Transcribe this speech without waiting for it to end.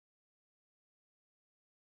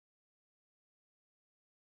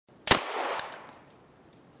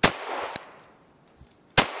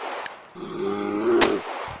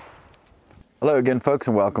Hello again, folks,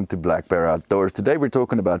 and welcome to Black Bear Outdoors. Today we're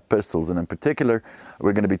talking about pistols, and in particular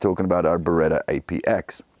we're going to be talking about our Beretta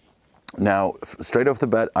APX. Now, straight off the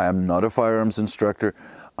bat, I am not a firearms instructor.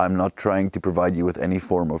 I'm not trying to provide you with any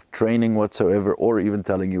form of training whatsoever or even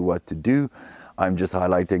telling you what to do. I'm just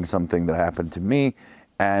highlighting something that happened to me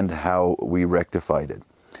and how we rectified it.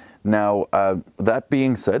 Now, that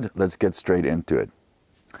being said, let's get straight into it.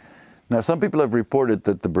 Now, some people have reported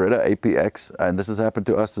that the Beretta APX, and this has happened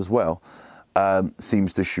to us as well,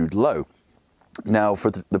 seems to shoot low. Now,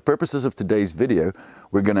 for the purposes of today's video,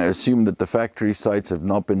 we're going to assume that the factory sights have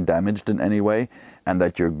not been damaged in any way and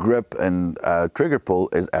that your grip and trigger pull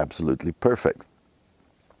is absolutely perfect.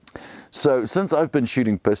 So, since I've been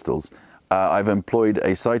shooting pistols, I've employed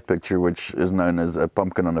a sight picture which is known as a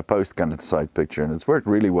pumpkin on a post kind of sight picture, and it's worked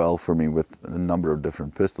really well for me with a number of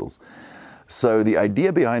different pistols. So the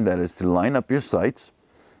idea behind that is to line up your sights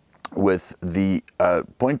with the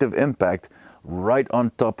point of impact right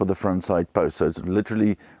on top of the front sight post. So it's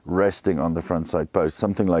literally resting on the front sight post,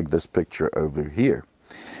 something like this picture over here.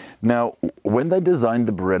 Now, when they designed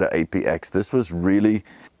the Beretta APX, this was really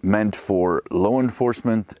meant for law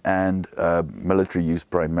enforcement and military use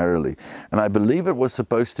primarily. And I believe it was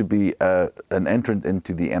supposed to be an entrant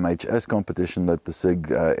into the MHS competition that the SIG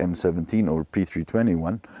M17 or P320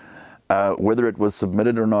 won. Whether it was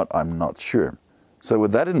submitted or not, I'm not sure. So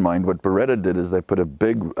with that in mind, what Beretta did is they put a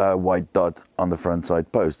big white dot on the front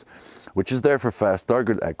sight post, which is there for fast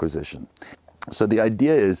target acquisition. So the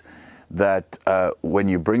idea is that when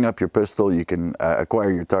you bring up your pistol, you can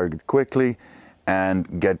acquire your target quickly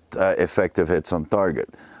and get effective hits on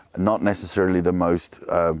target. Not necessarily the most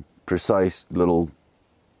precise little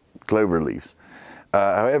clover leaves.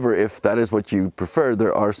 However, if that is what you prefer,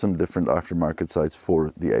 there are some different aftermarket sights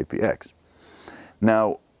for the APX.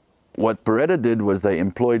 Now, what Beretta did was they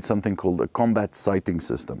employed something called a combat sighting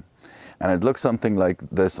system. And it looks something like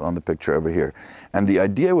this on the picture over here. And the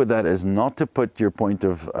idea with that is not to put your point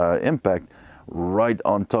of impact right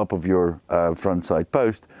on top of your front sight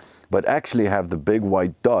post, but actually have the big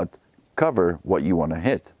white dot cover what you want to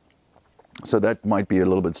hit. So that might be a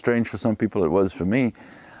little bit strange for some people. It was for me.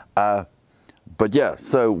 But yeah,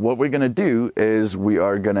 so what we're going to do is we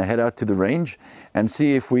are going to head out to the range and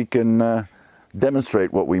see if we can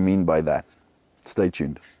demonstrate what we mean by that. Stay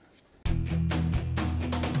tuned.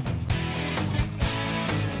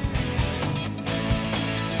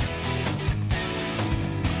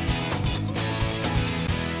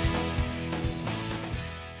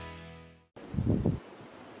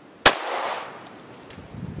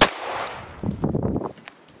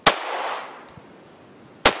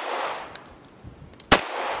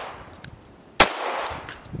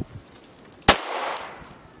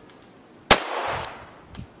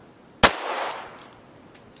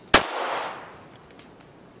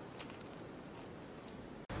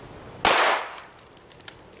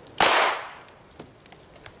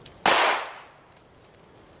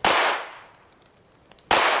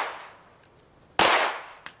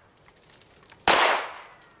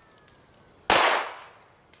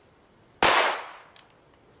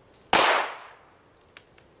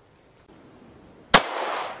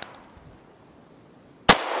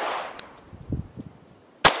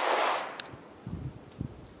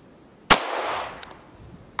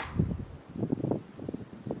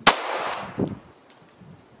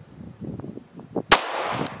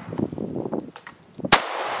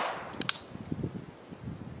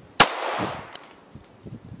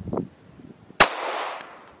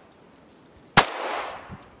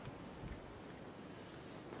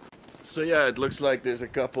 So yeah, it looks like there's a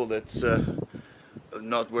couple that's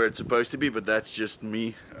not where it's supposed to be, but that's just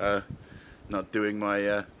me not doing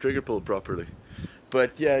my trigger pull properly.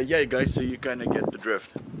 But yeah guys, so you kind of get the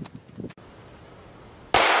drift.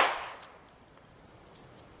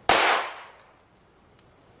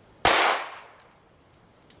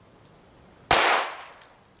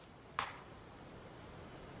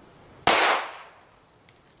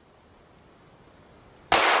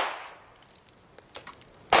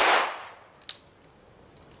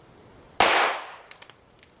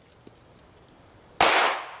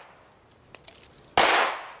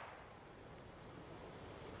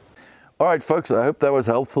 All right, folks, I hope that was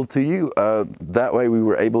helpful to you. That way we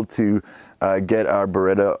were able to get our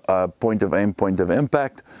Beretta point of aim, point of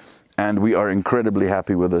impact, and we are incredibly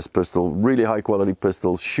happy with this pistol. Really high quality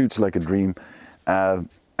pistol, shoots like a dream,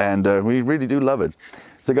 and we really do love it.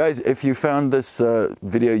 So guys, if you found this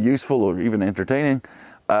video useful or even entertaining,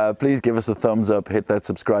 please give us a thumbs up, hit that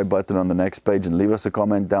subscribe button on the next page, and leave us a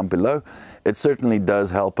comment down below. It certainly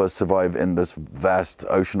does help us survive in this vast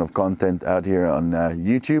ocean of content out here on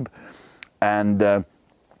YouTube. And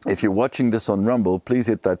If you're watching this on Rumble, please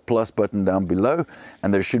hit that plus button down below,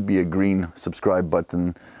 and there should be a green subscribe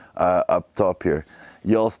button up top here.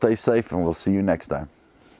 Y'all stay safe, and we'll see you next time.